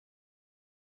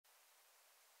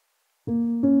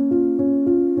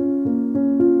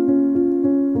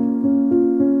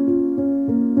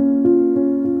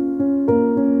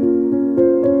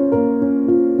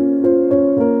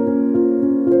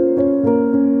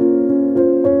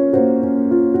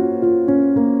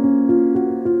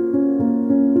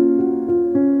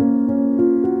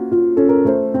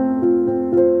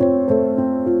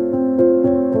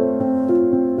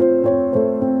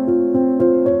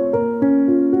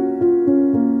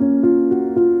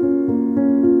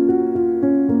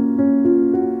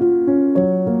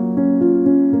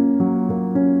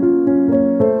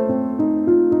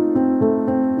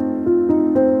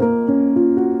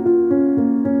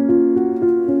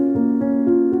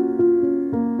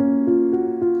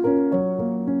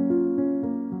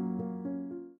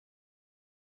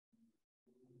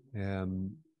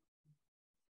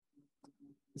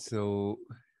So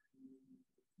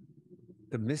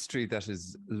the mystery that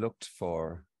is looked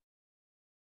for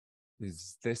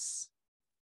is this,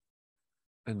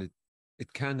 and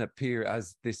it can appear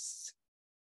as this,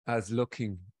 as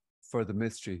looking for the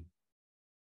mystery.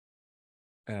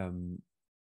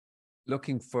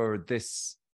 Looking for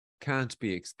this can't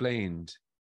be explained.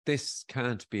 This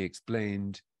can't be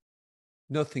explained.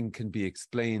 Nothing can be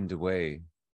explained away.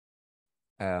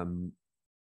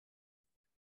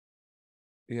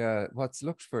 Yeah, what's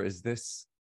looked for is this.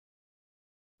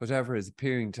 Whatever is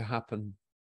appearing to happen,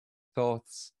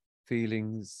 thoughts,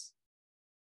 feelings,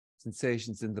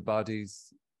 sensations in the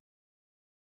bodies,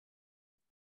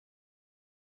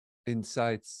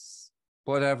 insights,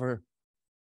 whatever.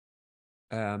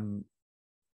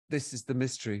 This is the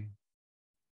mystery.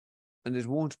 And it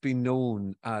won't be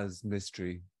known as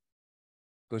mystery,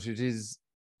 but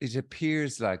it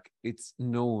appears like it's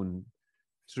known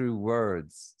through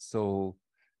words. So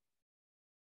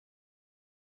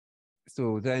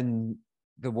then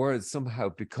the words somehow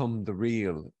become the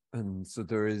real. And so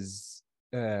there is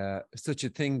such a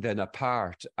thing then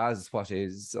apart as what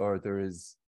is, or there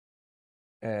is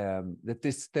that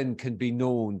this then can be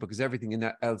known because everything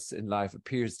else in life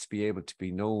appears to be able to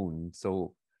be known.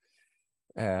 So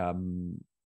and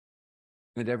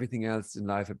everything else in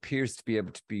life appears to be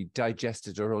able to be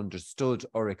digested or understood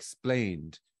or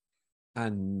explained.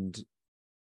 And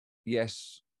yet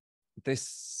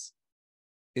this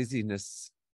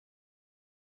isiness,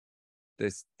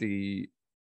 the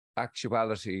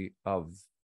actuality of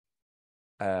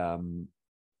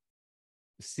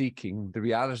seeking, the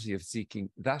reality of seeking,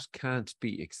 that can't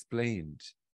be explained.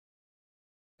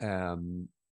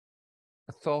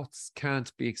 Thoughts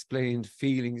can't be explained,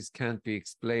 feelings can't be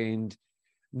explained,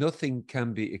 nothing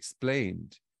can be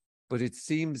explained. But it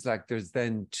seems like there's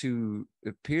then it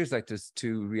appears like there's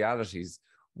two realities.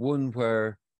 One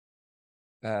where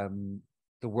the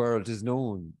world is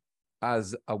known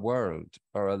as a world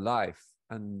or a life,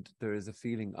 and there is a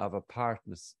feeling of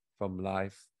apartness from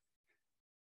life.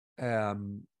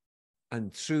 And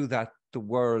through that, the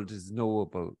world is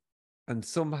knowable. And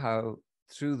somehow,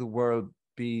 through the world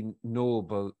being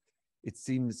knowable, it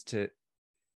seems to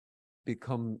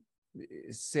become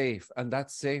safe. And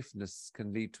that safeness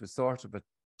can lead to a sort of a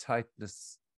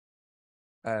tightness,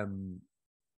 a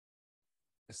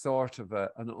sort of an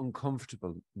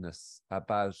uncomfortableness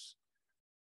about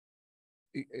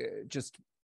just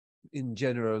in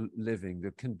general living.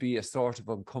 There can be a sort of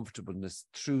uncomfortableness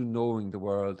through knowing the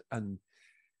world, and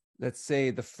let's say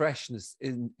the freshness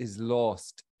is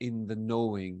lost in the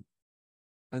knowing.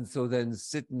 And so then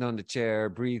sitting on the chair,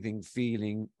 breathing,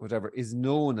 feeling, whatever is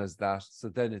known as that. So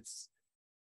then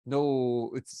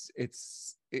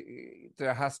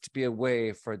there has to be a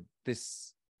way for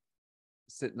this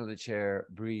sitting on a chair,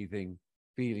 breathing,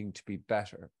 feeling to be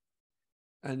better.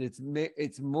 And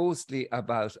it's mostly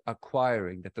about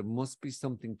acquiring, that there must be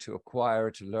something to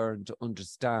acquire, to learn, to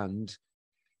understand,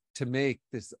 to make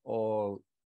this all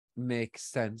make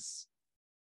sense,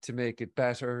 to make it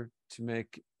better, to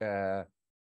make that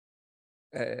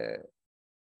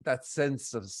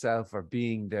sense of self or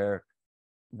being there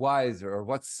wiser, or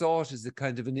what's sought is a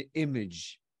kind of an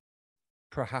image,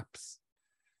 perhaps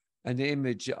an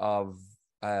image of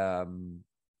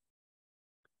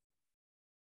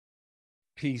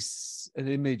peace, an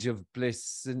image of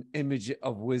bliss, an image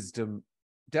of wisdom.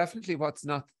 Definitely what's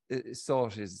not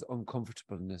sought is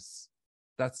uncomfortableness.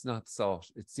 That's not sought.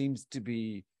 It seems to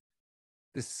be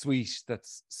the sweet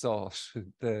that's sought,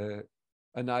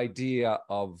 an idea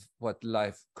of what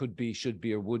life could be, should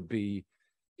be, or would be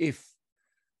if,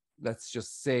 let's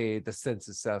just say, the sense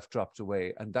of self dropped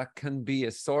away. And that can be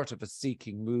a sort of a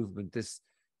seeking movement, this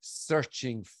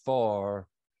searching for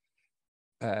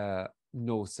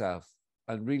no self.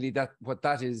 And really what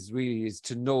that is really is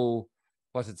to know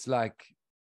what it's like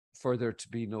for there to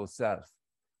be no self.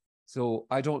 So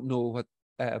I don't know what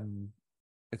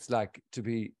it's like to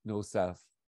be no self.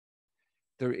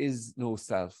 There is no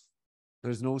self.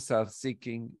 There's no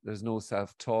self-seeking, there's no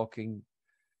self-talking,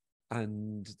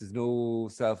 and there's no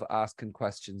self-asking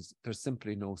questions. There's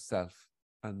simply no self.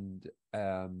 And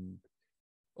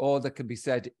all that can be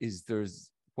said is there's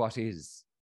what is.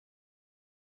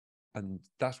 And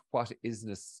that what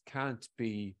isness can't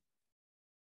be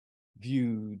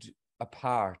viewed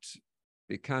apart.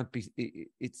 It can't be,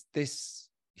 it's this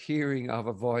hearing of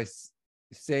a voice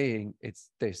saying it's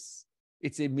this.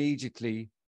 It's immediately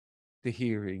the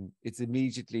hearing, it's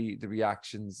immediately the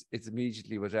reactions, it's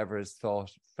immediately whatever is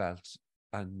thought, felt.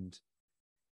 And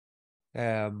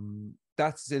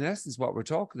that's in essence what we're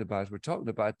talking about. We're talking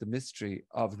about the mystery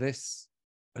of this.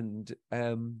 And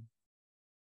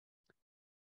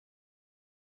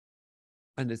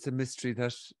And it's a mystery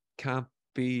that can't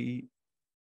be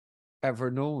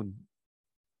ever known,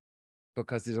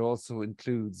 because it also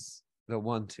includes the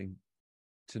wanting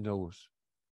to know it.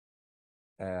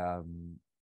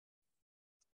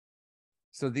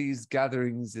 So these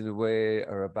gatherings, in a way,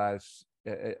 are about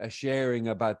a sharing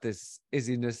about this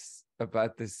isiness,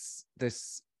 about this,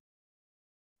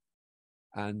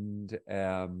 and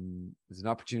there's an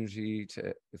opportunity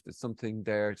to, if there's something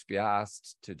there to be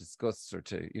asked, to discuss, or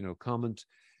to, you know, comment,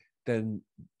 then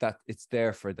that it's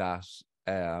there for that.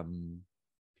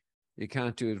 You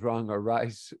can't do it wrong or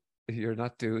right. You're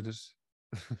not doing it.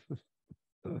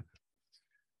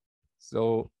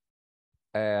 So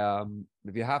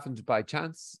if you haven't by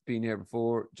chance been here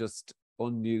before, just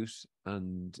unmute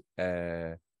and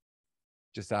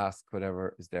just ask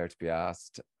whatever is there to be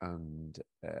asked, and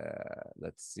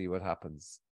let's see what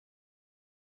happens.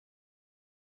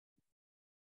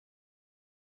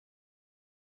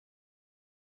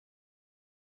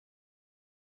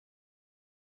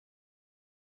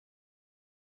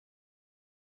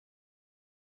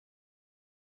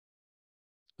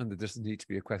 And there doesn't need to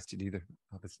be a question either,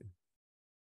 obviously.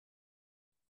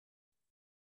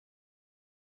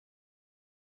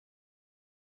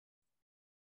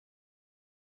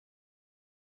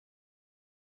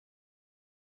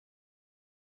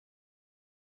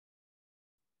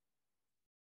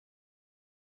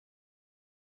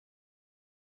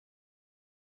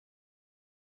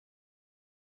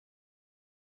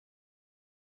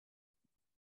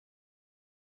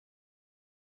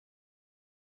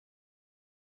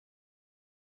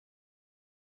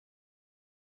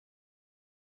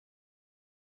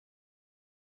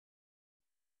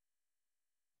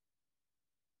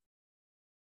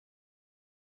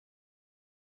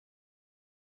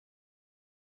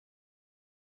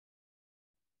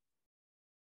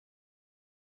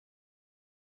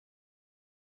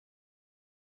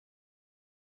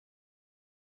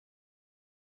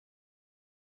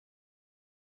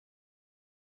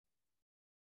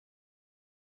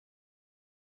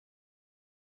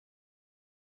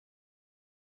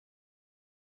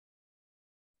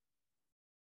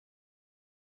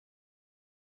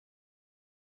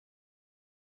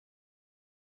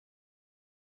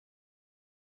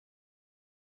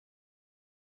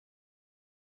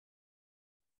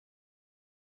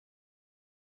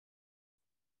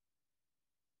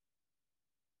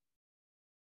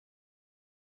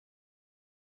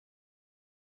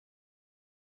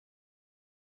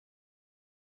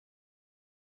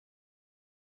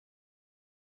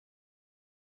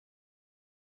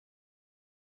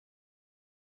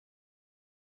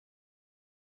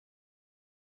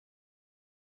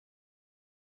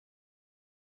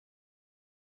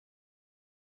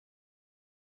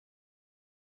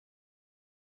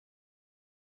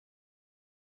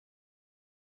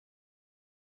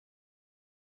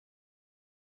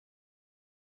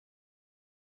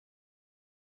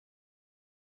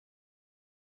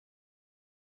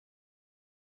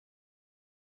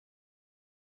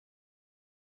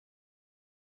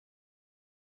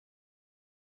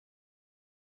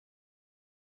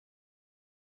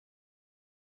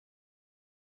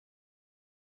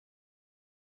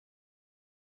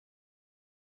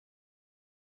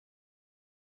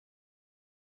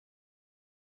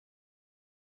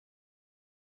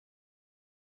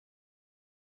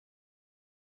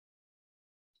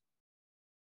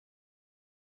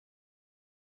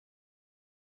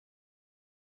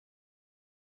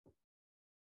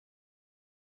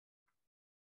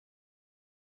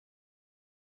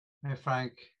 Hey,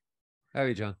 Frank. How are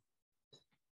you, John?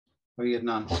 How are you getting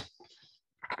on?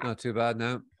 Not too bad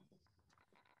now.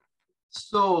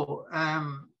 So,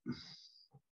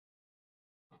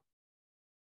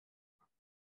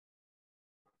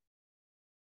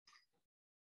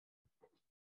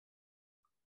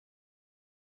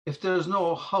 if there's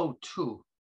no how-to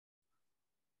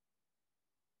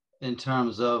in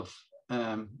terms of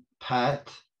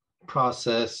path,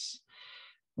 process,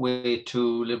 way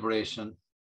to liberation,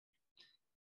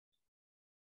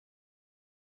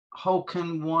 how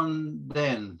can one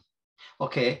then,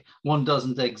 okay, one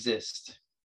doesn't exist,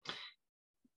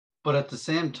 but at the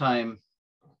same time,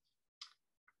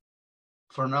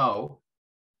 for now,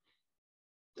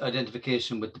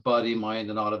 identification with the body,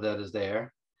 mind, and all of that is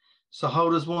there. So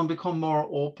how does one become more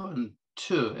open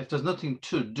to, if there's nothing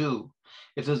to do,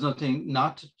 if there's nothing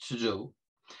not to do,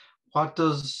 what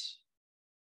does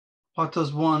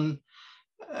one,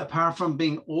 apart from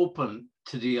being open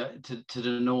to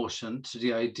the notion, to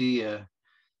the idea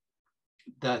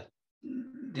that,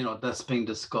 you know, that's being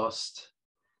discussed,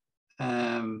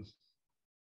 yeah,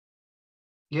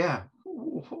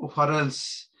 what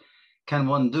else can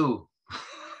one do?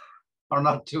 or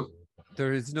not to?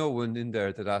 There is no one in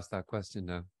there that asked that question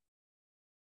now.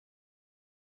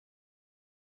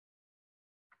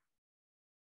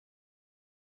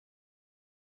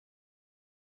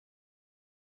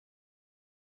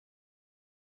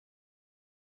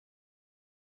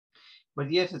 But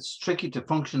yet it's tricky to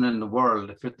function in the world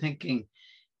if you're thinking,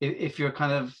 if you're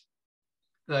kind of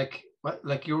like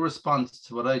your response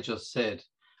to what I just said.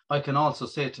 I can also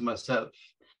say to myself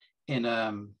in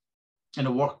a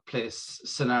workplace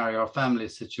scenario or family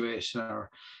situation or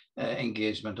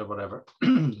engagement or whatever,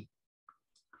 and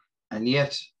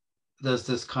yet there's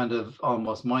this kind of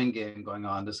almost mind game going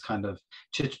on, this kind of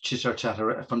chitter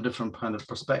chatter from different kind of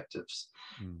perspectives,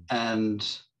 and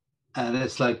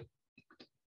it's like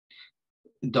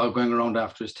dog going around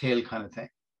after his tail kind of thing.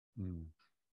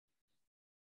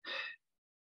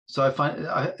 So I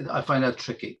find that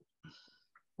tricky.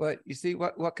 Well, you see,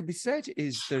 what can be said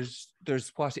is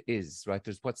there's what is, right?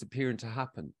 There's what's appearing to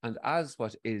happen. And as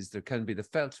what is, there can be the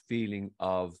felt feeling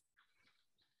of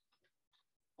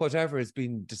whatever is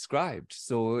being described.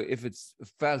 So if it's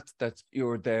felt that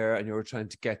you're there and you're trying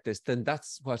to get this, then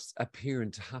that's what's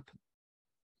appearing to happen.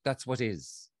 That's what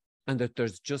is. And that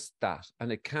there's just that.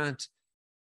 And it can't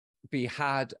be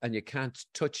had, and you can't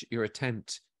touch your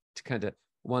attempt to kind of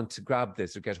want to grab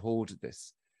this or get hold of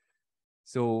this.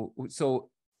 So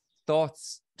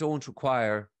thoughts don't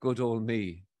require good old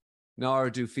me,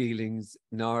 nor do feelings,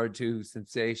 nor do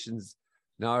sensations,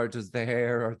 nor does the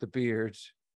hair or the beard.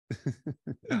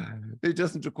 It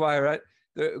doesn't require it.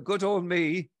 The good old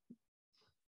me.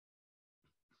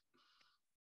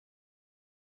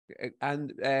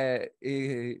 And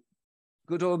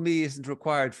good old me isn't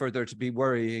required for there to be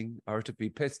worrying or to be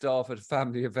pissed off at a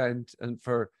family event and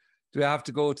for, do we have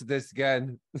to go to this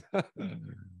again?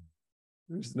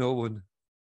 There's no one.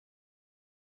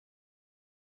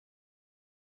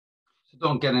 So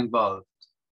don't get involved.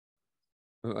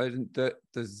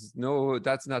 There's no,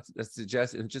 that's not a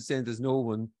suggestion. I'm just saying there's no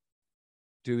one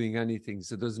doing anything.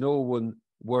 So there's no one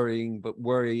worrying, but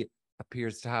worry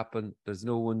appears to happen. There's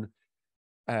no one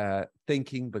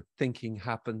thinking, but thinking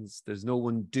happens. There's no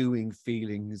one doing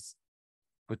feelings,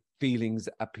 but feelings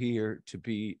appear to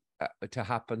be to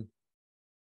happen.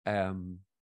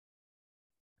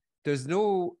 There's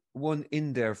no one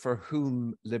in there for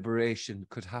whom liberation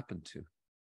could happen to.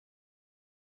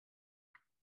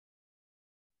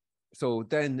 So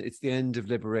then it's the end of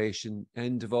liberation,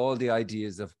 end of all the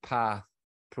ideas of path,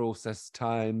 process,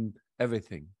 time,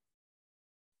 everything.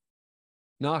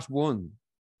 Not one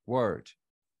word.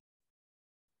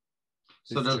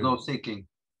 So there's no seeking.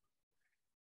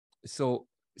 So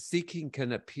seeking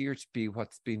can appear to be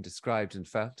what's being described and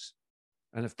felt.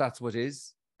 And if that's what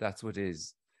is, that's what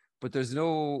is. But there's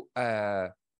no,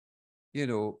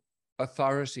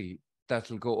 authority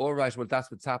that'll go, all right, well, that's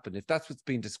what's happened. If that's what's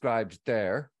being described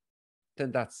there,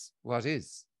 then that's what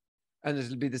is. And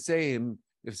it'll be the same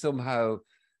if somehow,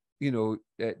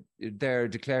 they're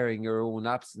declaring your own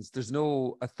absence. There's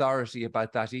no authority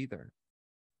about that either.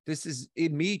 This is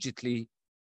immediately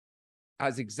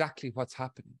as exactly what's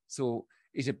happening. So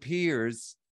it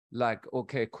appears like,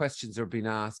 okay, questions are being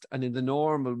asked. And in the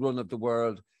normal run of the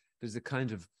world, there's a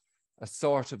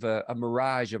sort of a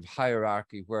mirage of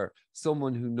hierarchy where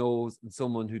someone who knows and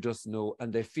someone who doesn't know,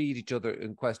 and they feed each other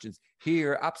in questions.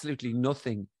 Here, absolutely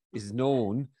nothing is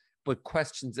known, but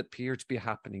questions appear to be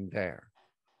happening there.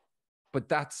 But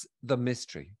that's the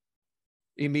mystery.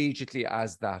 Immediately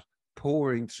as that,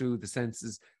 pouring through the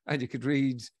senses, and you could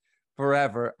read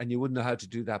forever and you wouldn't know how to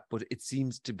do that, but it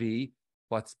seems to be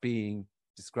what's being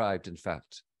described and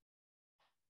felt.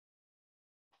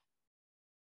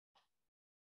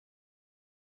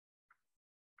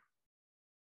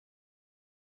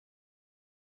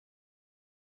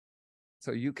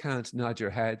 So you can't nod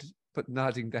your head, but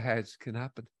nodding the head can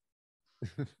happen.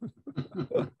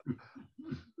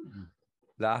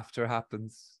 Laughter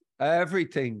happens.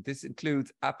 Everything. This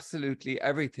includes absolutely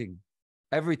everything.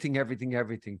 Everything, everything,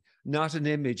 everything. Not an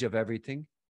image of everything.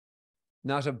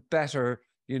 Not a better,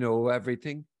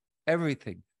 everything.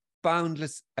 Everything.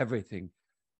 Boundless everything.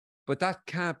 But that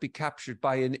can't be captured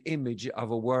by an image of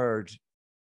a word.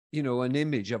 An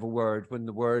image of a word when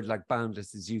the word like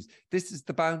boundless is used. This is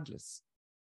the boundless.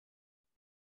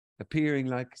 Appearing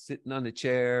like sitting on a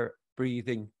chair,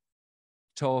 breathing,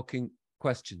 talking,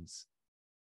 questions.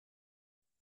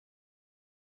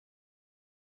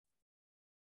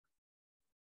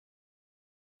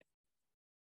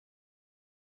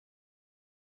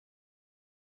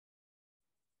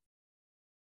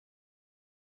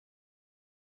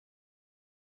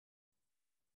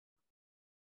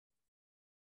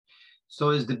 So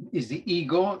is the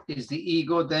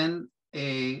ego then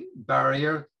a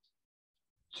barrier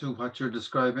to what you're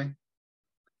describing?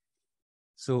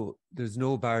 So there's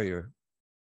no barrier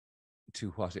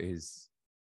to what is.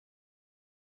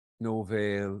 No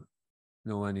veil,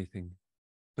 no anything.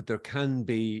 But there can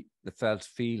be the felt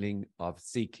feeling of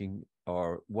seeking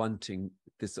or wanting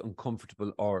this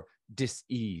uncomfortable or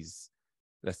dis-ease,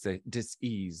 let's say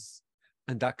dis-ease.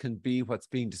 And that can be what's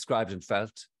being described and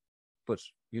felt. But,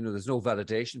 you know, there's no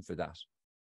validation for that.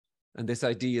 And this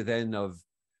idea then of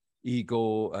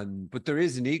ego, but there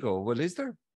is an ego. Well, is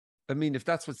there? I mean, if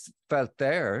that's what's felt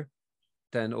there,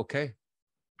 then okay.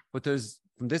 But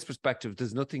from this perspective,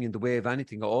 there's nothing in the way of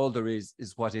anything. All there is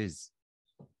what is.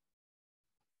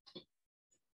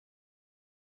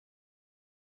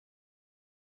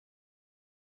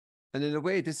 And in a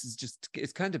way, this is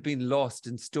it's kind of been lost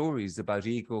in stories about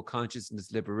ego,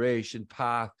 consciousness, liberation,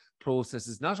 path,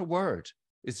 processes. Not a word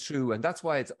is true. And that's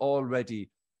why it's already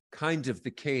kind of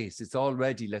the case. It's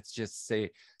already, let's just say,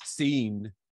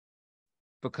 seen,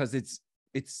 because this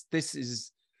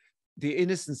is the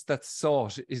innocence that's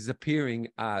sought is appearing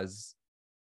as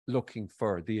looking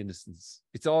for the innocence.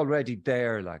 It's already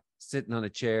there, like sitting on a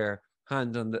chair,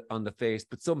 hand on the face,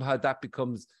 but somehow that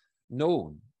becomes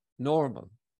known, normal.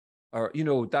 Or, you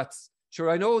know, that's sure,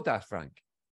 I know that, Frank.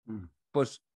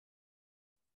 But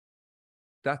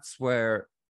that's where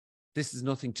this is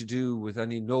nothing to do with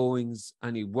any knowings,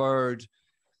 any word.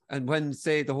 And when,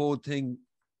 say, the whole thing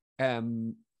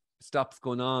stops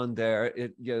going on there,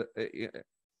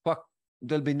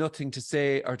 there'll be nothing to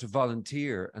say or to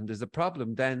volunteer. And there's a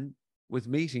problem then with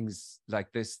meetings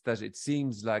like this, that it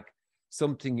seems like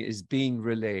something is being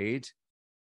relayed,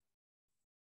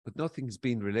 but nothing's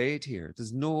been relayed here.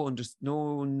 There's no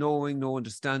knowing, no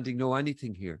understanding, no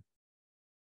anything here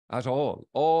at all.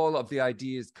 All of the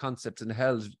ideas, concepts, and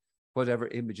held whatever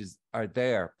images are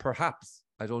there. Perhaps,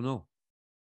 I don't know.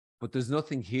 But there's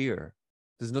nothing here.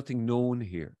 There's nothing known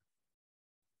here.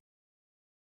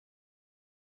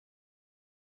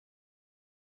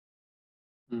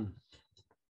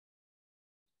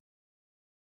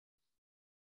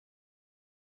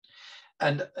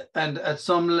 And at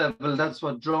some level, that's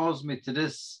what draws me to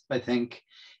this, I think,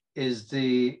 is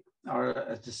the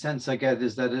sense I get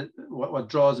is that what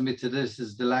draws me to this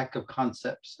is the lack of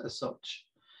concepts as such.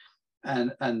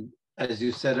 And as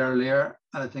you said earlier,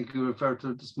 and I think you referred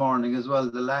to it this morning as well,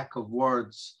 the lack of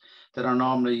words that are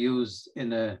normally used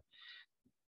in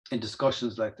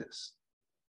discussions like this.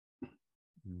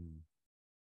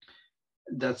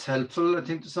 That's helpful, I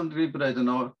think, to some degree, but I don't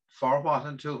know for what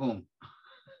and to whom.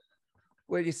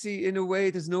 Well, you see, in a way,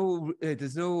 there's no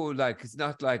like, it's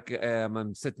not like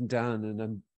I'm sitting down and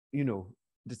I'm, you know,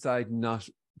 deciding not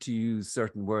to use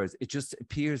certain words. It just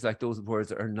appears like those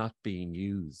words are not being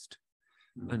used.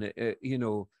 And, you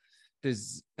know,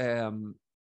 there's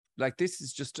like, this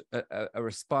is just a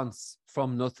response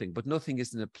from nothing, but nothing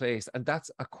is in a place. And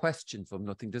that's a question from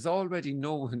nothing. There's already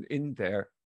no one in there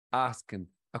asking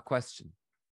a question.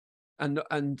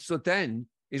 And so then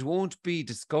it won't be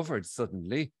discovered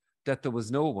suddenly that there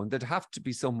was no one. There'd have to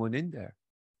be someone in there.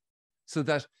 So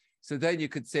then you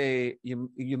could say,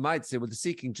 you might say, well, the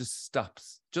seeking just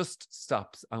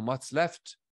stops. And what's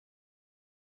left,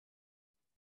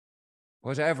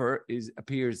 whatever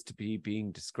appears to be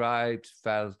being described,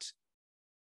 felt,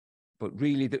 but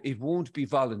really it won't be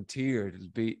volunteered.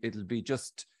 It'll be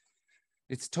just,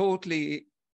 it's totally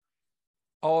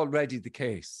already the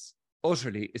case.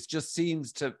 Utterly, it just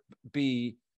seems to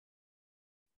be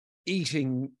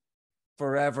eating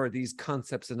forever these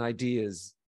concepts and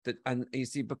ideas and you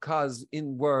see, because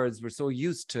in words we're so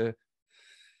used to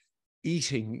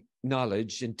eating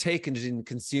knowledge and taking it in and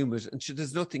consume it, and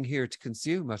there's nothing here to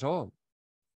consume at all.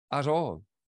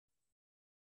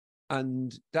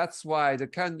 And that's why you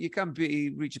can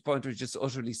reach a point where you're just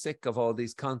utterly sick of all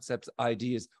these concepts,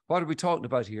 ideas. What are we talking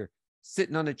about here?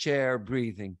 Sitting on a chair,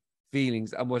 breathing,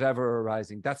 feelings, and whatever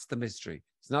arising. That's the mystery.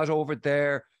 It's not over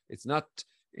there. It's not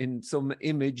in some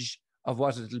image of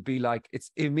what it'll be like. It's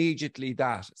immediately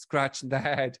that, scratching the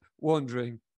head,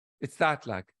 wondering. It's that,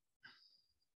 like.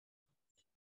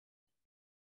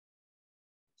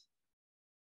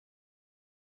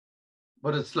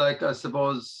 But it's like, I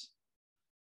suppose,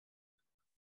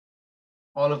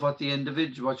 all of what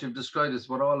you've described is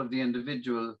what all of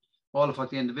what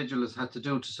the individual has had to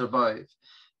do to survive.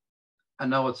 And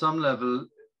now at some level,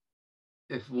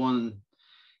 if one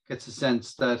gets a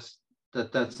sense that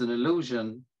that's an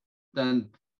illusion, then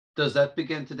does that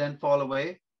begin to then fall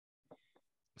away?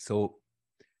 So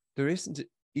there isn't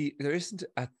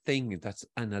a thing that's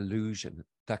an illusion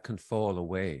that can fall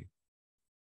away.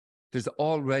 There's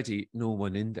already no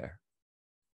one in there.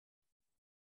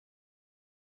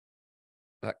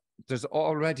 there's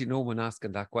already no one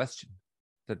asking that question.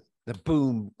 The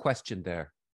boom question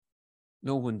there.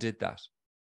 No one did that.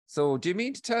 So do you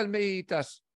mean to tell me that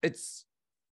it's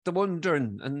the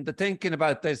wondering and the thinking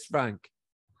about this, Frank?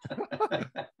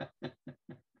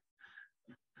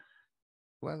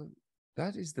 Well,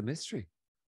 that is the mystery.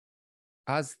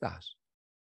 As that.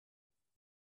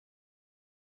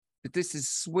 This is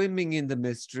swimming in the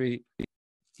mystery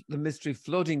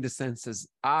flooding the senses,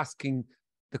 asking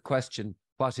the question,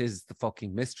 what is the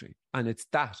fucking mystery? And it's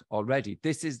that already.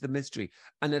 This is the mystery.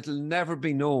 And it'll never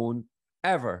be known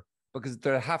ever, because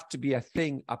there have to be a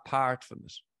thing apart from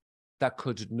it that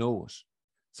could know it.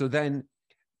 So then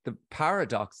the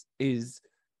paradox is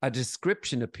a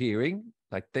description appearing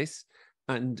like this,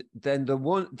 and then the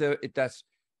movement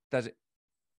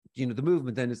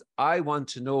then is, I want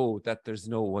to know that there's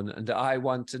no one, and I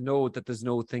want to know that there's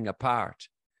no thing apart.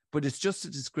 But it's just a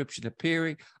description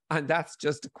appearing, and that's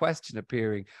just a question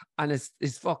appearing, and it's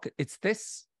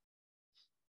this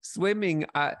swimming,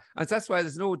 and that's why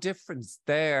there's no difference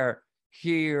there.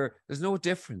 Here, there's no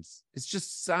difference. It's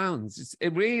just sounds.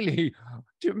 It really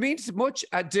means much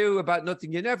ado about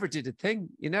nothing. You never did a thing.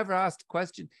 You never asked a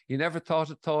question. You never thought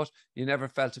a thought. You never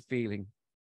felt a feeling.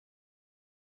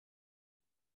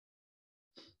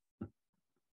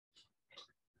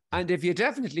 And if you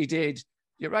definitely did,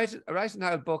 you write an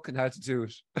old book on how to do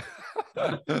it.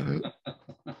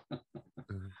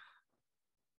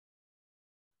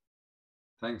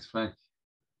 Thanks, Frank.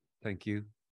 Thank you.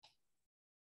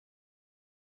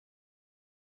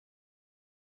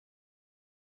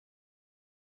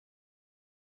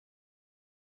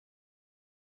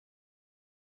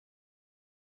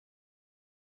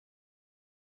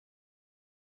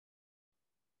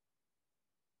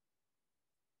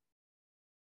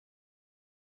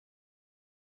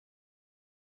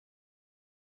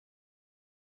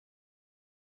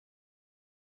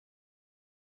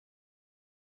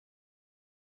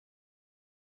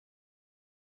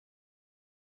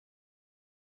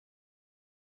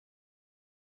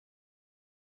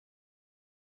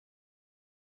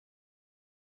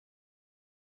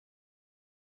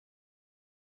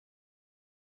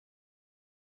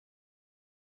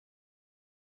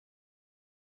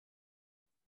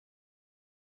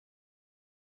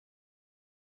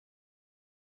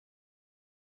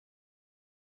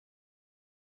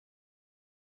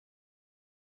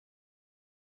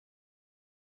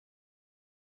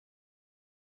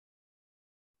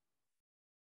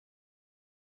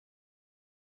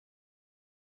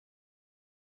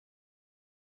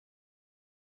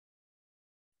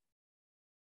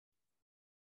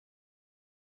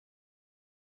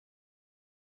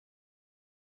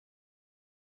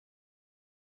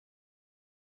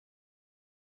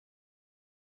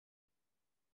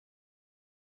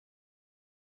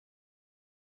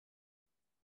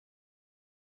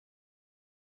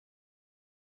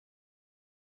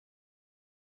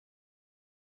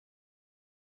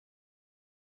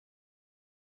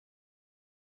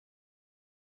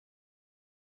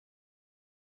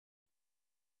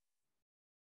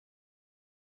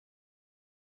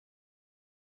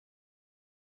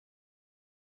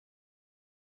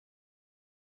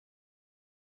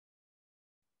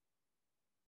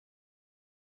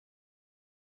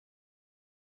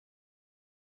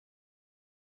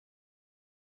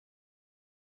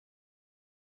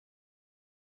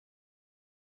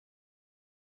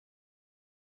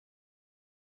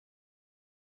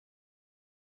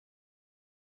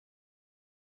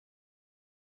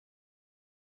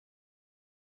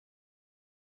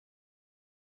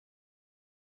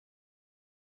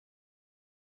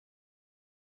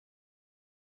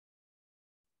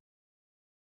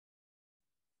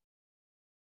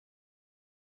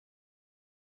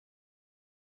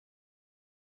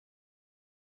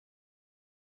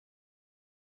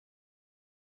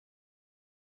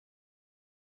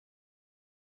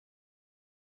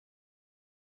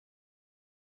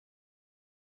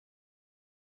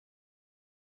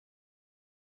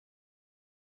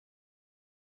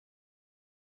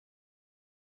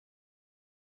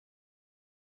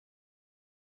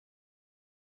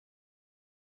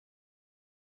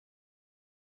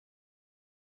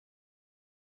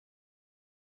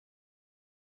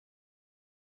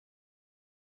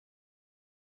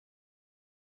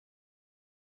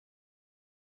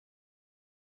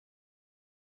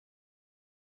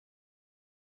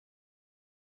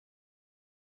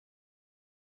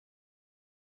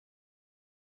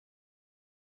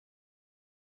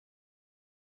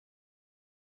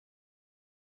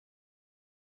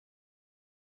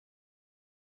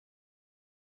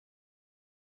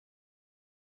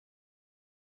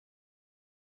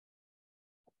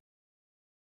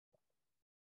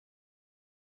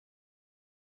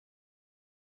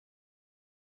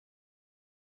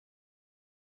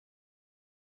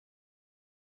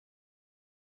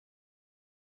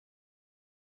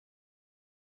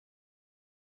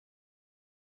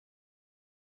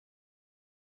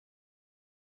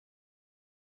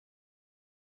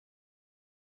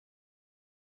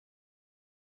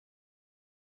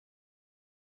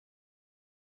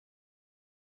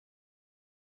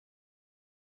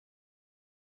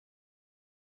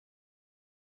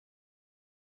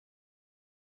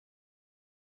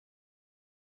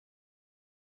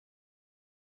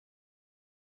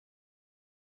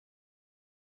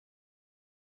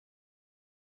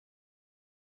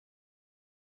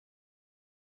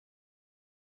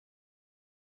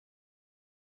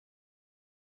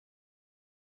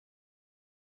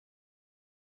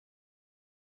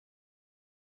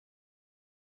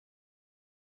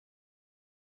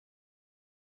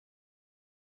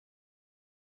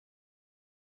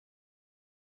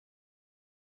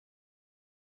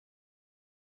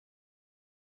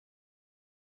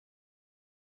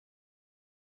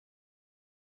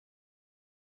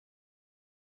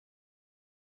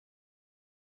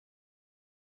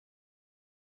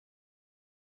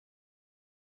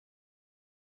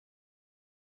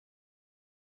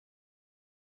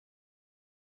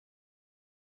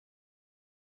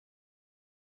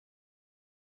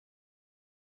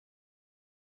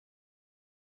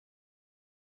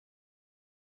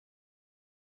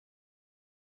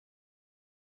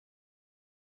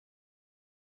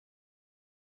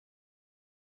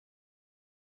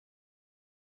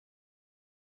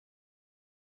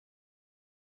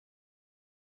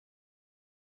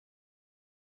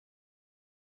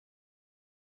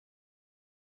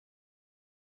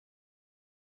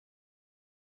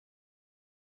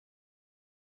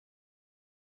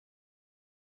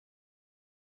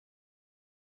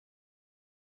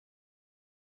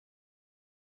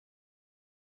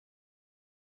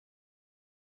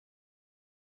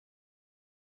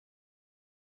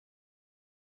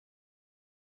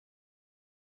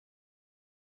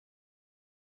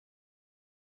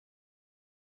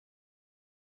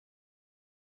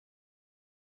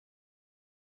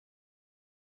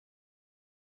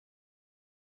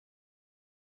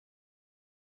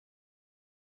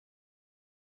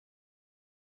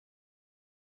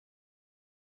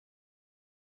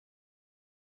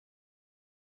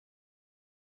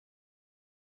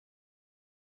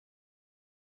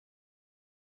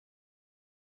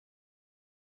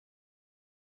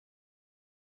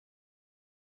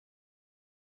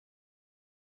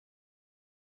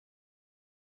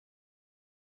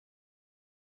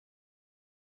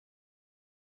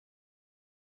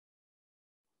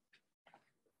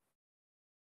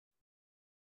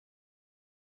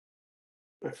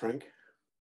 Hi, Frank.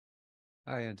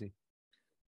 Hi, Andy.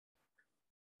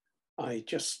 I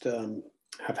just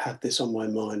have had this on my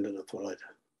mind and I thought I'd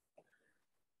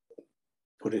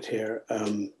put it here.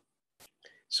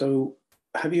 So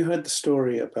have you heard the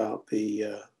story about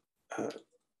the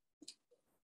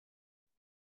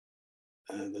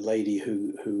lady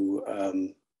who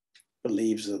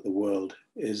believes that the world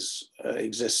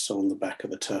exists on the back of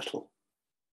a turtle?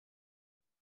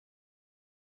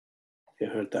 You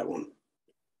heard that one?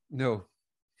 No.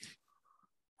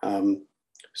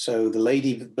 So the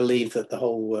lady believed that the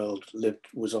whole world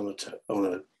was on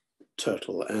a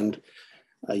turtle, and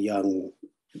a young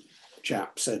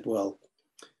chap said, "Well,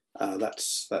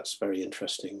 that's very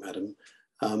interesting, madam.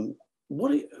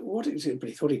 What is it?" But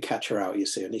he thought he'd catch her out, you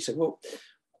see, and he said, "Well,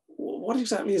 what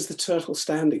exactly is the turtle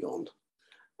standing on?"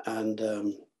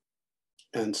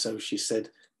 And so she said,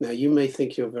 "Now you may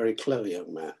think you're very clever,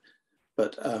 young man,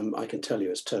 but I can tell you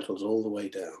it's turtles all the way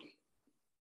down."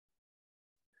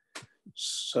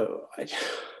 So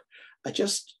I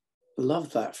just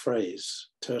love that phrase,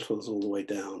 turtles all the way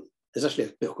down. There's actually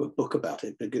a book about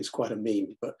it, but it's quite a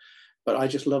meme. But I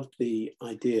just loved the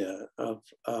idea of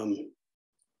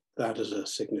that as a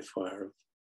signifier of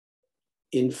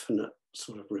infinite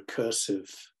sort of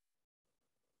recursive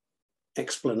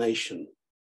explanation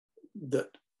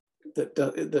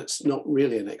that's not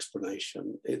really an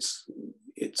explanation. It's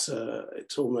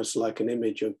almost like an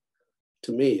image of,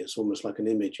 to me, it's almost like an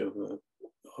image of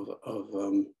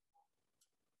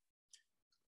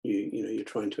you're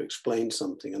trying to explain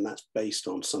something, and that's based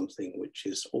on something which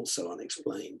is also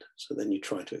unexplained. So then you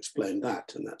try to explain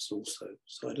that, and that's also.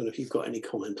 So I don't know if you've got any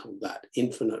comment on that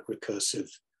infinite recursive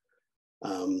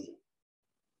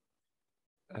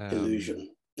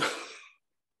illusion.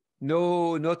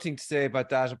 No, nothing to say about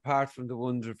that apart from the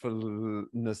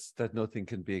wonderfulness that nothing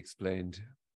can be explained.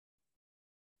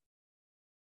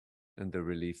 And the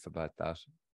relief about that.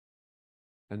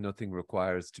 And nothing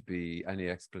requires to be any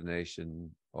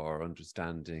explanation or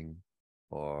understanding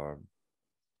or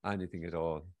anything at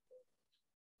all.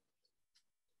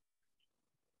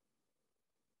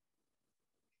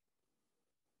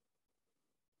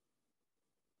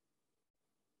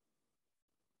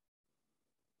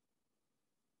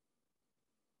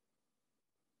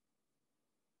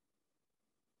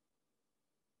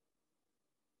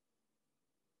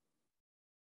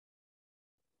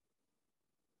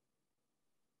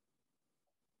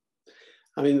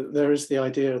 I mean, there is the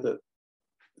idea that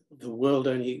the world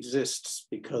only exists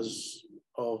because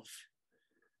of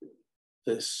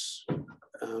this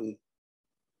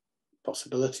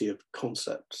possibility of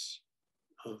concepts,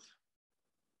 of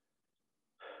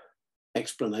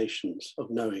explanations,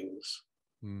 of knowings.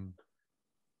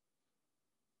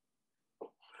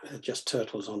 Just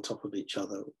turtles on top of each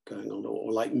other going on,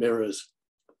 or like mirrors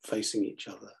facing each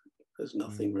other. There's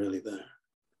nothing really there.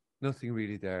 Nothing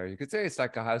really there. You could say it's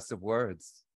like a house of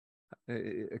words,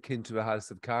 akin to a house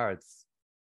of cards.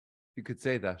 You could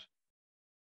say that.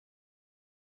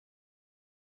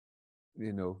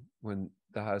 You know, when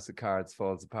the house of cards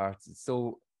falls apart, it's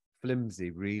so flimsy,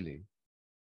 really.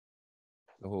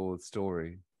 The whole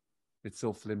story. It's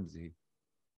so flimsy.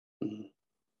 Mm-hmm.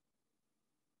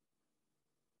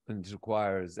 And it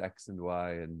requires X and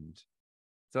Y. And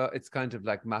so it's kind of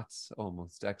like maths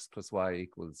almost. X plus Y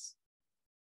equals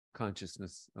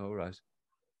consciousness. All right.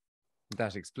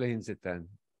 That explains it then.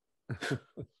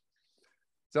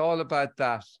 It's all about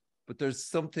that. But there's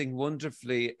something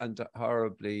wonderfully and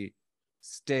horribly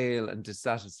stale and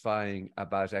dissatisfying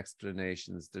about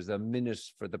explanations. There's a minute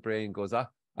for the brain goes,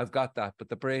 I've got that. But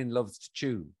the brain loves to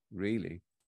chew, really,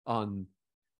 on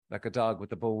like a dog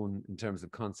with a bone in terms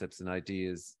of concepts and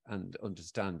ideas and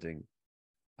understanding.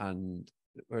 And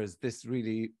whereas this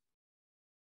really,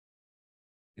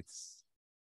 it's,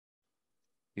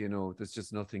 you know, there's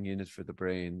just nothing in it for the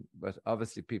brain. But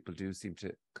obviously people do seem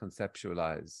to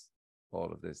conceptualize all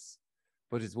of this.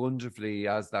 But it's wonderfully,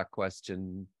 as that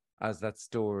question, as that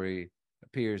story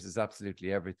appears, as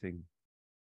absolutely everything.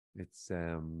 It's,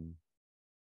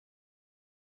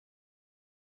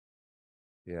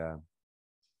 yeah,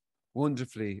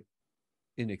 wonderfully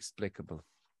inexplicable.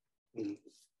 Mm-hmm.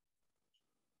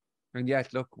 And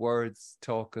yet, look, words,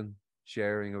 talking,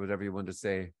 sharing, or whatever you want to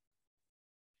say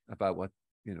about what,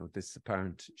 you know, this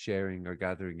apparent sharing or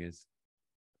gathering is.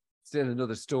 Still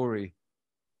another story.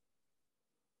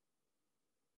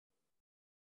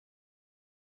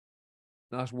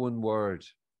 Not one word.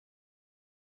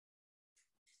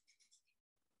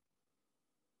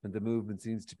 And the movement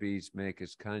seems to be to make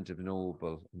it kind of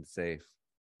noble and safe.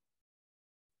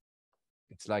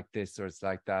 It's like this or it's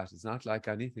like that. It's not like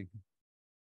anything.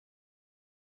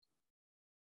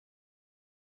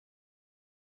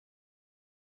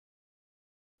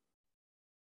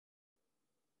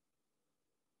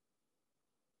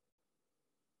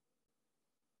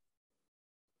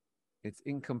 It's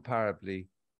incomparably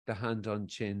the hand on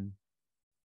chin,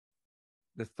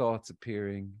 the thoughts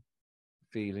appearing,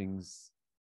 feelings,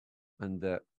 and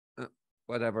the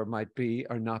whatever might be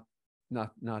are not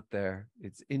there.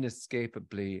 It's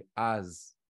inescapably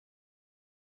as.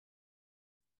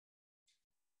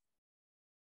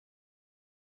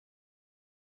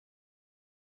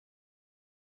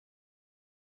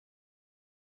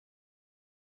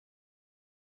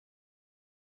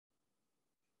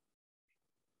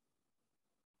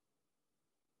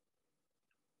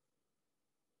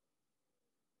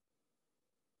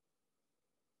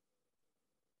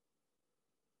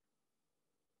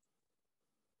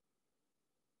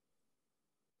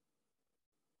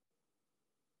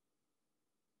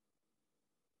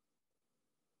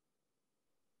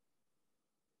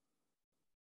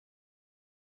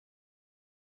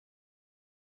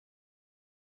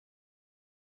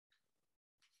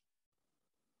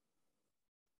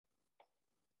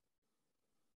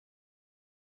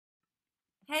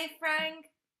 Hey, Frank.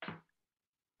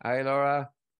 Hi, Laura.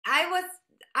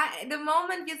 The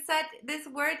moment you said this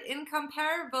word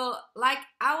incomparable, like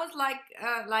I was like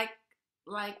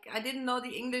I didn't know the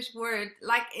English word.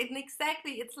 Like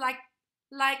exactly, it's like,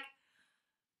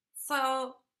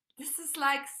 so this is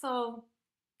like so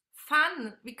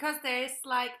fun because there is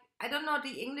like, I don't know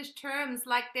the English terms,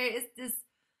 like there is this,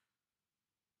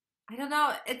 I don't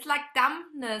know, it's like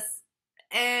dumbness,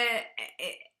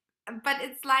 but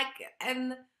it's like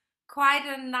an quite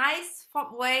a nice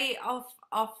way of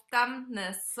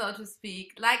dumbness, so to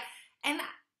speak. Like, and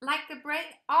like the brain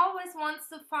always wants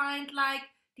to find like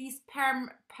these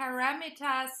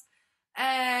parameters,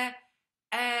 uh,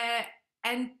 uh,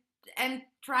 and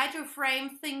try to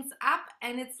frame things up,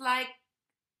 and it's like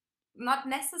not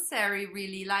necessary,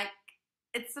 really. Like,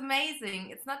 it's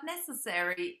amazing. It's not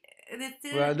necessary. It's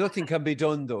still, Well, nothing can be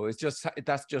done though. It's just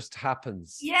that just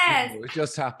happens. yes, It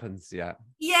just happens. Yeah.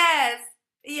 yes,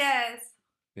 yes.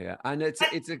 Yeah, and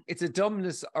it's a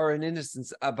dumbness or an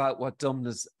innocence about what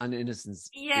dumbness and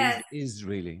innocence Yes, is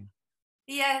really.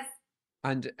 yes,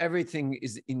 And everything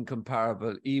is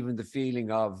incomparable, even the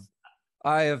feeling of,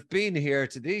 I have been here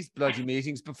to these bloody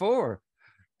meetings before.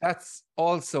 That's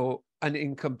also an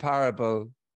incomparable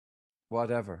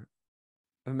whatever,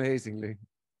 amazingly.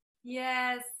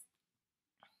 yes.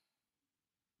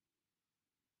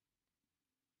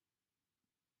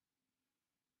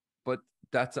 But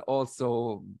that's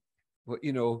also,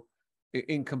 you know,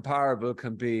 incomparable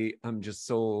can be, I'm just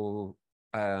so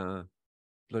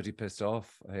bloody pissed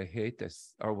off. I hate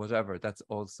this or whatever. That's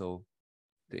also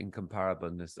the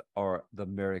incomparableness or the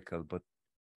miracle, but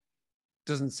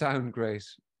doesn't sound great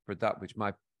for that which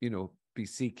might, be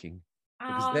seeking.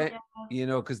 Because Oh, then,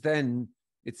 yeah. because then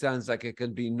it sounds like it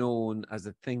can be known as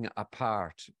a thing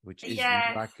apart, which is Yes.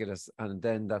 miraculous. And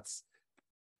then that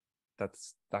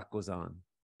goes on.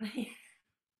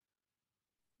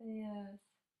 Yes.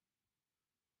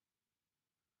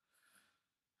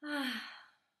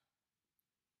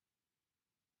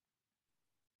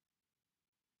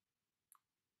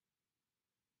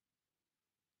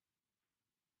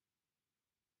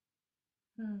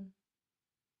 Hmm.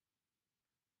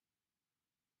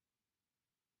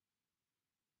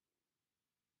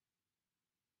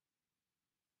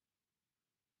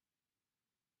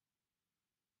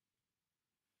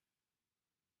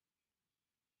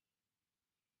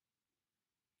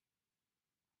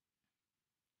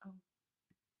 Oh.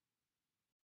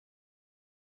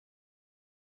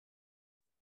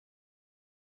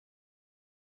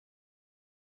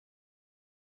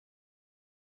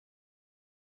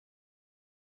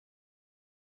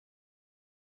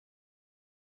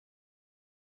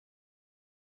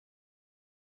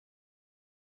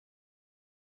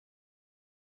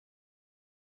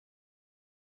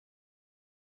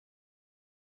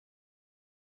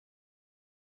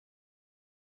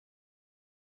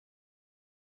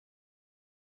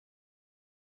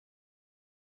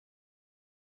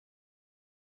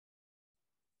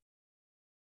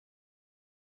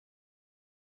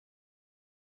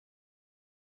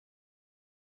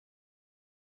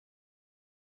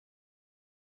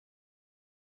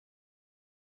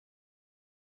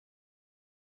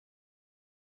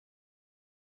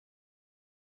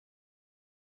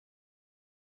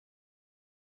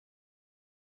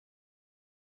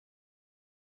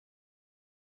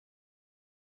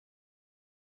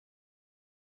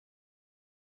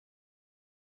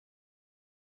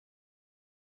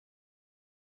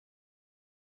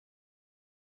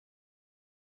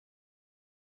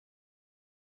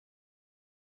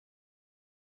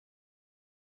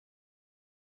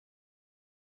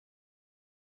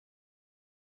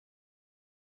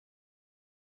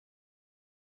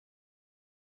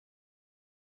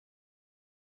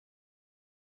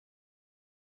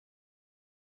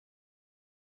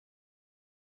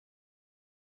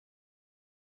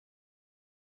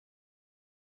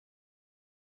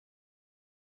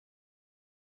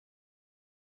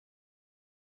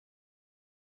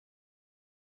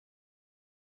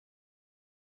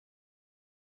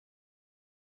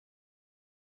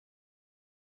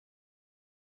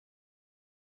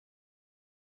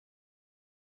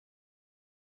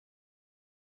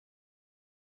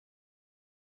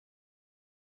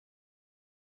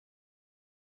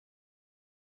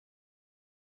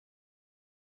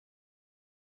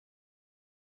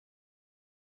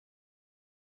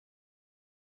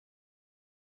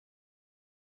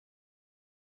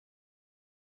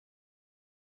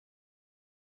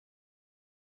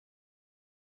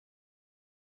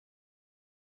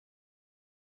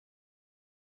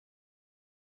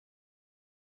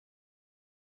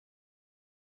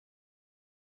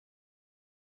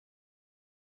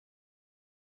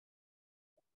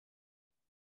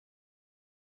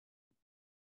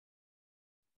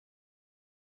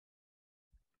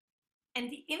 And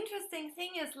the interesting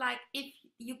thing is, like, if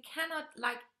you cannot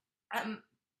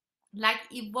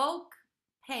evoke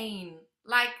pain,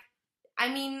 like, I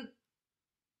mean,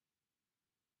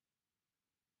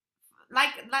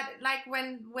 like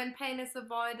when pain is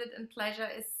avoided and pleasure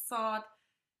is sought,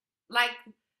 like,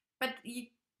 but you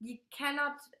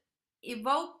cannot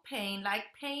evoke pain. Like,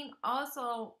 pain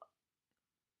also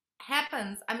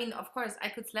happens. I mean, of course, I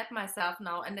could slap myself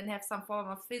now and then have some form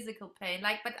of physical pain,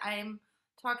 like, but I'm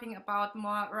talking about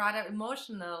more rather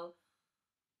emotional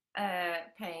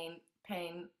pain.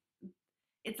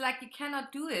 It's like you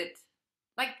cannot do it.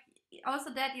 Like,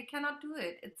 also that you cannot do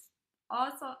it. It's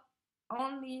also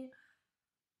only,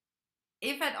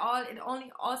 if at all, it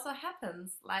only also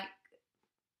happens. Like,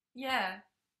 yeah.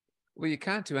 Well, you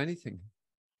can't do anything,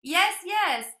 Yes,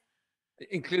 yes.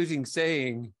 including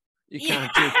saying you Yes,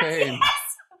 can't do pain.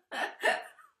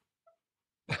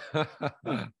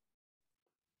 yes.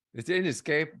 It's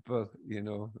inescapable, you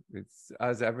know, it's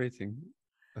as everything.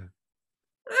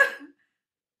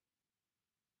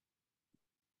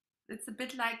 It's a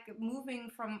bit like moving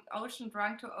from ocean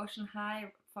drunk to ocean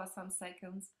high for some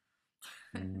seconds.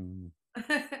 Mm.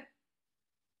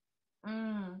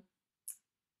 Mm.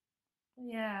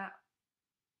 Yeah.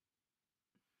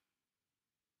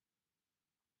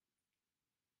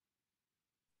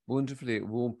 Wonderfully, it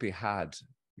won't be had.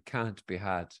 It can't be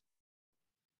had.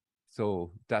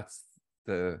 So that's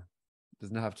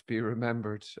doesn't have to be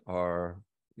remembered, or,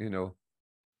 you know,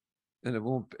 and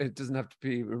it doesn't have to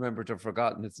be remembered or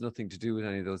forgotten. It's nothing to do with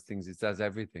any of those things. It says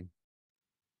everything.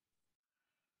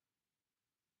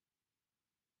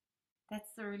 That's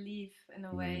the relief in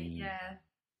a way. Yeah.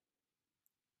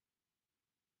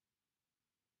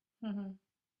 Mhm.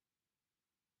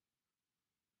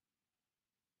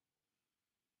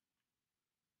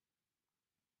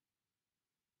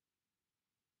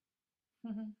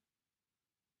 Mhm.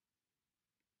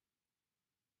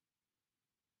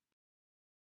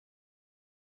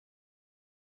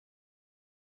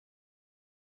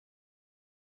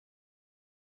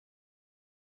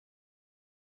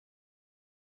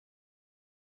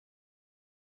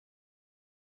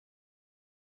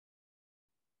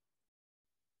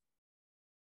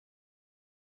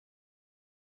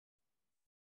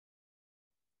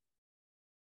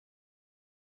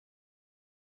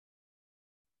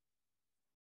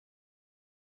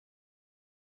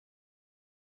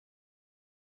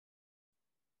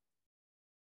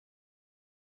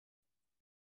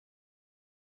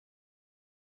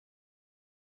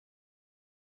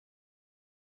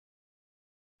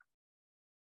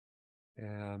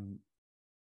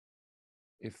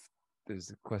 If there's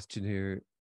a question here,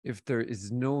 if there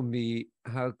is no me,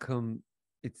 how come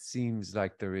it seems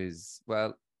like there is?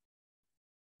 Well,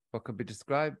 what can be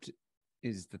described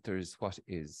is that there is what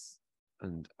is,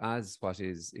 and as what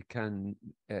is, it can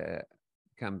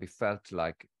be felt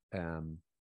like,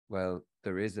 well,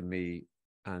 there is a me,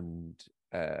 and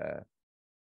uh,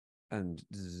 and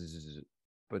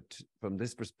but from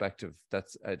this perspective,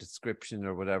 that's a description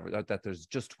or whatever, that there's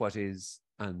just what is,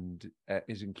 and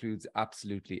it includes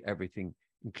absolutely everything,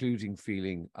 including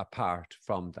feeling apart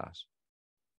from that.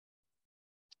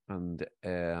 And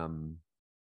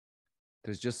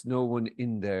there's just no one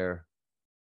in there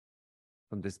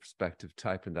from this perspective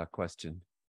typing that question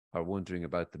or wondering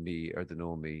about the me or the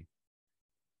no me.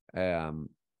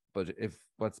 But if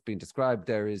what's being described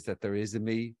there is that there is a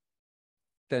me,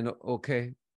 then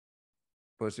okay,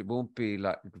 but it won't be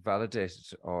like validated,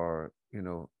 or, you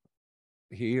know,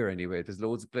 here anyway. There's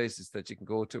loads of places that you can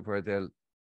go to where they'll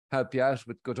help you out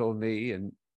with good old me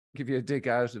and give you a dig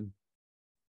out and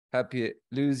help you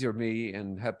lose your me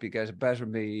and help you get a better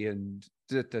me and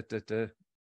da, da, da, da.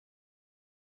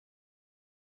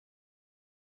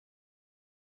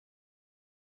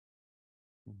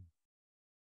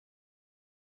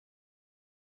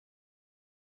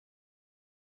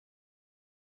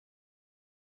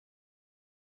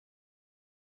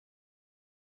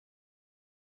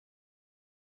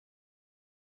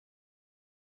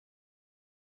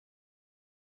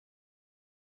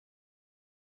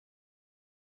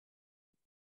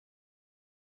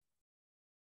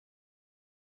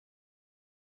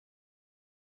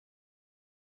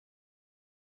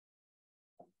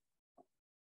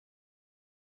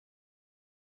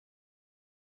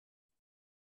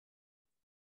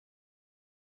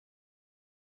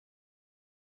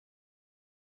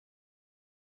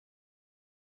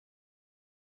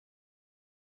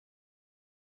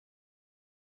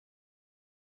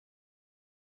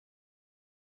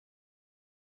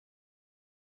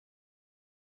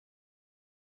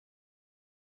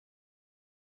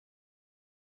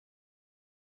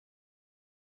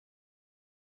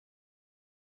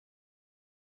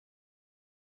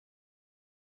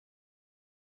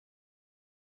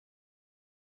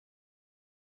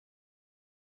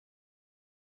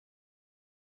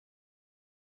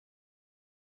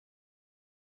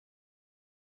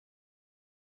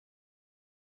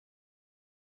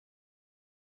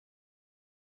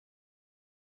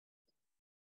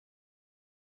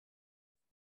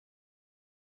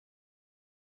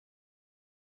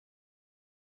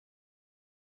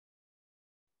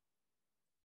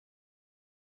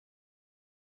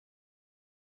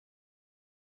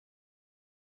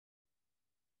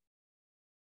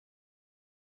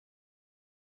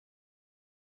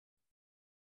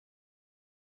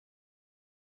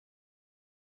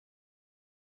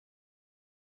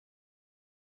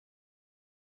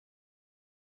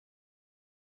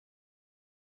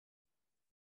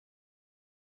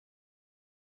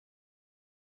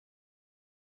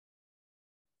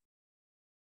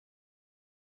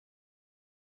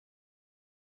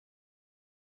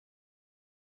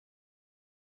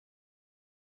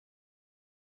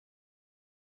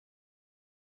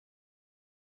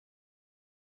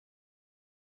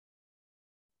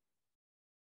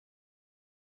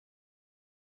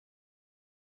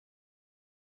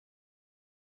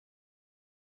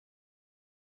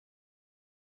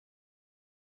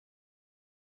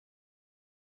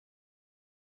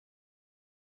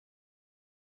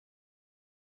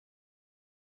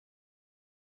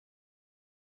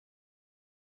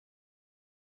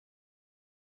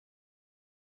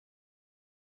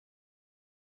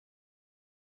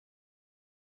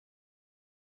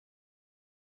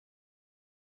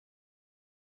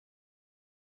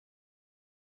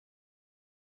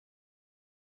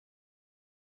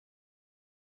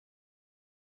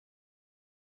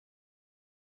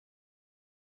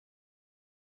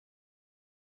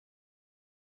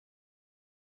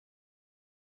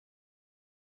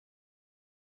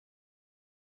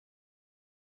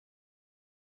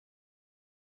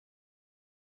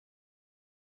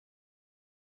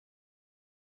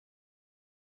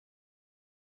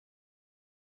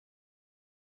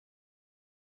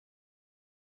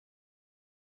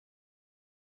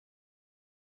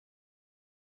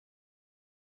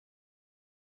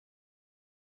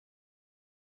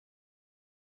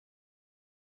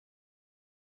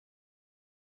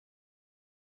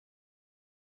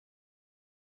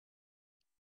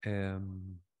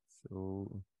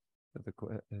 So the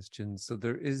question. So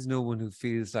there is no one who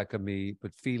feels like a me,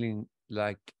 but feeling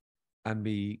like a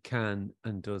me can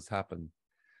and does happen.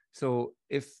 So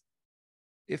if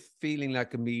feeling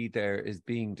like a me there is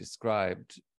being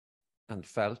described and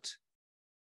felt,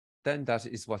 then that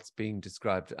is what's being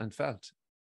described and felt.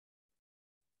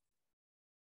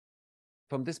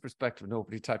 From this perspective,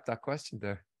 nobody typed that question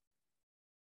there.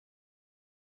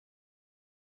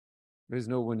 There's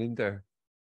no one in there.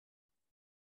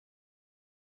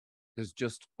 There's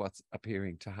just what's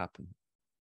appearing to happen.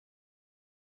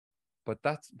 But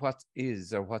that's what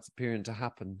is, or what's appearing to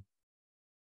happen,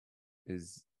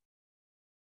 is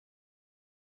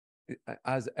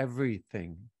as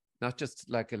everything, not just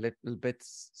like a little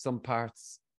bits, some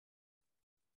parts.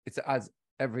 It's as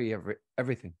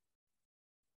everything.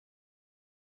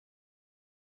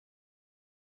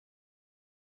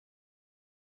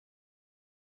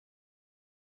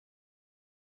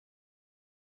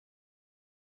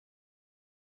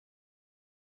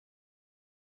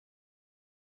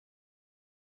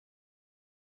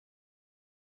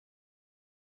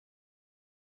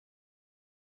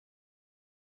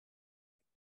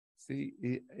 See,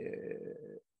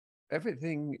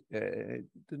 everything, the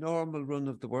normal run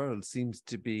of the world seems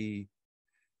to be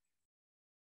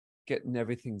getting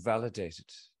everything validated,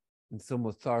 and some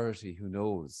authority who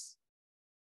knows,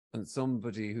 and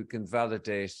somebody who can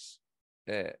validate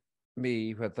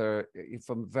me, whether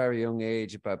from a very young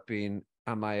age, about being,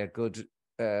 am I a good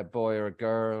boy or a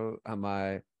girl?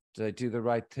 Did I do the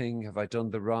right thing? Have I done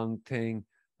the wrong thing?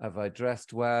 Have I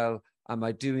dressed well? Am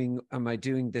I doing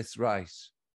this right?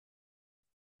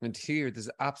 And here, there's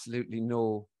absolutely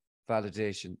no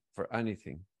validation for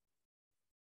anything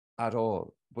at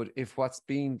all. But if what's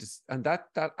being, and that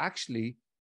actually,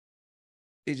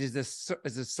 it is a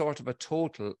sort of a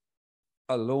total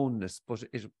aloneness, but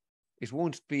it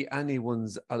won't be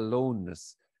anyone's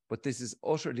aloneness, but this is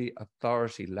utterly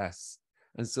authorityless.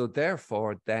 And so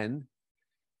therefore, then,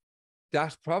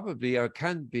 that probably, or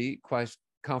can be, quite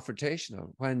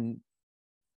confrontational when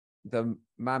the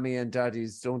mammy and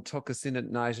daddies don't tuck us in at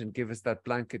night and give us that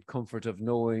blanket comfort of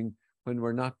knowing, when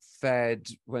we're not fed,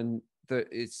 when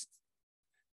it's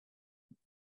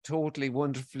totally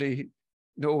wonderfully,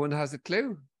 no one has a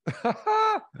clue.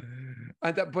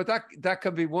 And that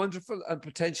can be wonderful and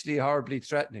potentially horribly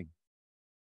threatening.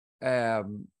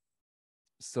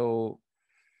 So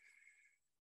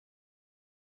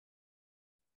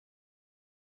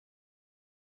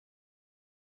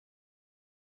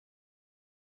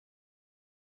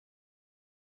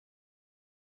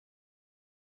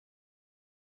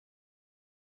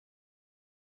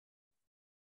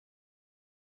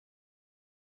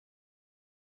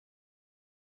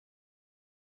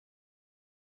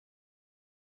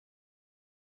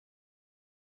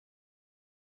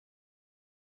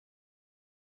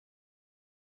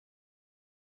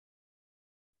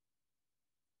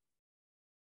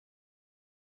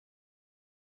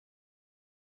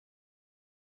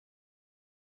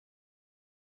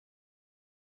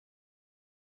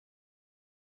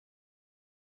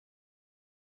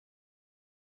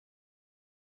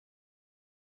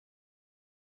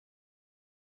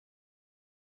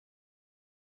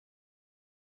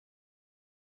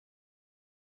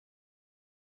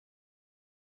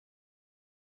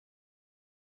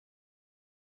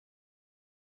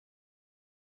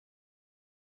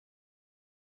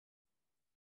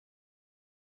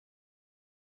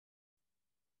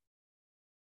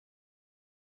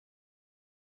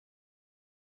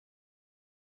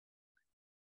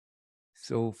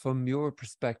So from your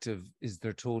perspective, is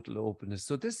there total openness?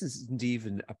 So this isn't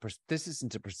even this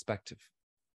isn't a perspective.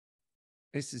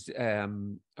 This is a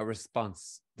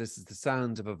response. This is the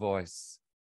sound of a voice.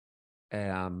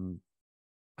 And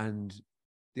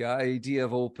the idea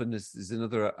of openness is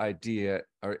another idea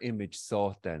or image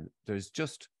sought then. There's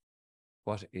just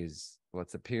what is,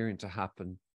 what's appearing to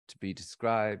happen, to be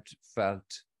described,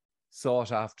 felt,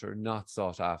 sought after, not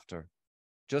sought after.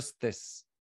 Just this.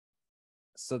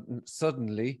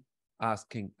 Suddenly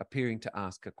appearing to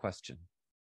ask a question.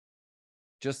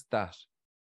 Just that.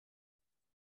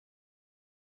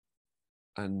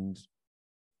 And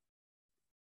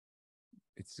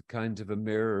it's a kind of a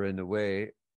mirror in a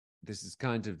way. This is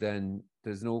kind of then,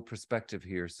 there's no perspective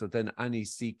here. So then any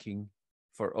seeking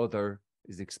for other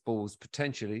is exposed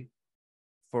potentially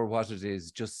for what it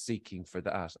is, just seeking for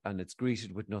that. And it's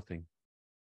greeted with nothing.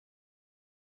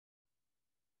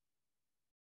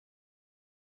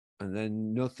 And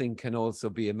then nothing can also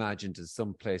be imagined as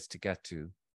some place to get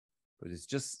to, but it's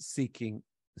just seeking.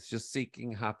 It's just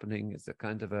seeking happening. It's a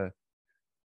kind of a,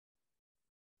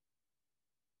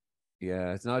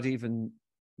 yeah, it's not even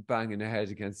banging a head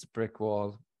against a brick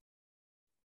wall.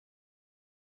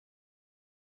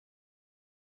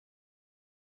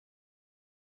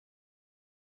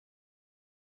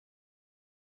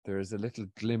 There is a little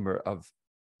glimmer of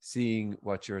seeing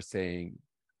what you're saying.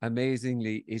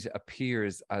 Amazingly, it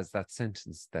appears as that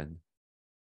sentence then,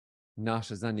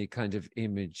 not as any kind of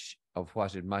image of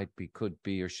what it might be, could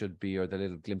be, or should be, or the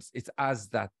little glimpse. It's as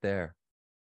that there,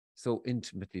 so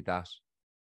intimately that.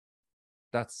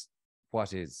 That's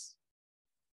what is.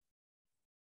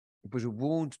 But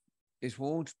it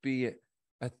won't be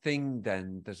a thing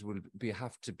then that will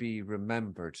have to be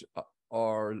remembered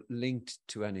or linked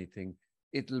to anything.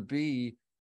 It'll be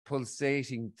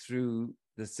pulsating through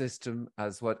the system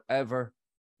as whatever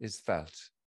is felt.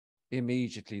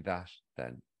 Immediately that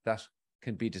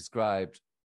can be described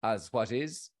as what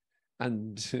is,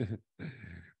 and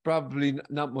probably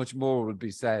not much more will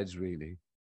be said, really.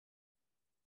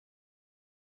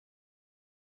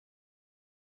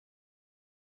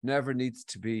 Never needs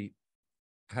to be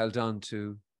held on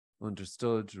to,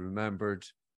 understood, remembered.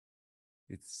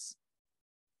 It's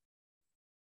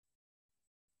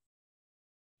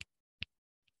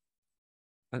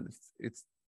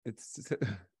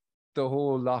the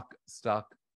whole lock,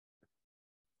 stock,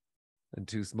 and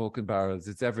two smoking barrels.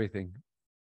 It's everything.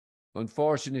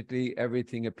 Unfortunately,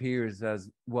 everything appears as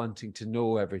wanting to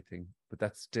know everything, but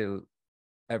that's still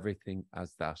everything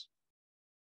as that.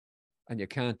 And you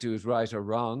can't do it right or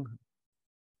wrong.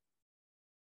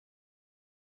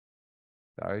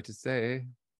 Sorry to say,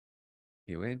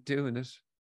 you ain't doing it.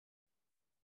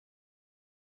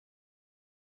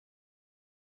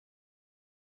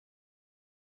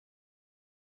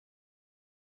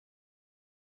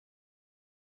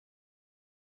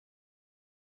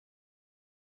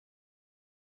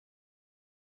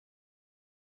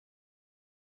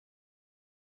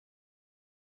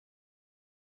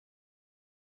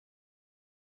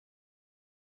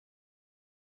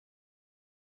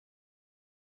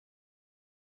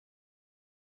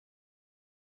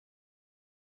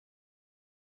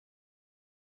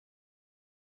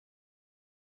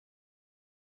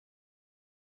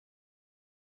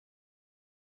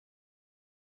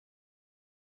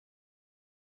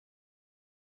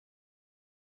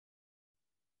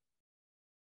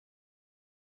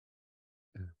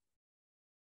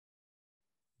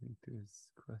 I think there's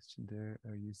a question there.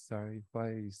 Are you sorry? Why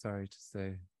are you sorry to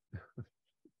say?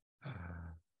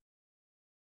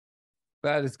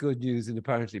 That is good news, and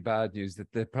apparently bad news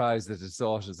that the prize that is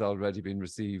sought has already been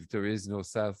received. There is no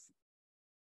self.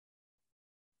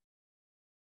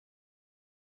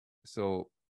 So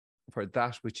for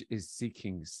that which is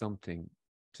seeking something,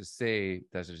 to say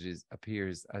that it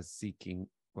appears as seeking,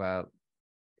 well,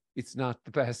 it's not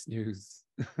the best news.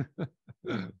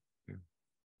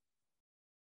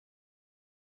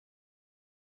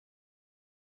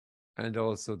 And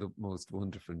also the most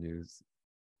wonderful news.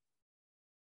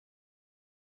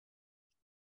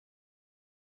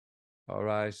 All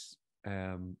right,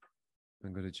 I'm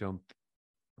going to jump.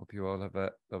 Hope you all have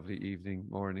a lovely evening,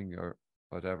 morning, or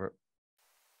whatever.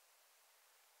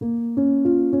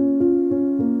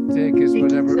 Take it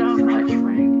whatever. Thank you so much,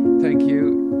 Frank. Thank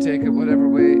you. Take it whatever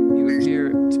way you appear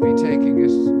to be taking it.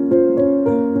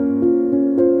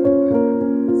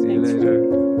 See you later.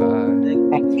 Bye.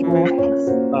 Thanks,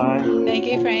 Frank. Bye. Thank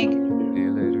you, Frank. See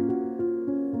you later.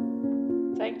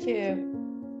 Thank you.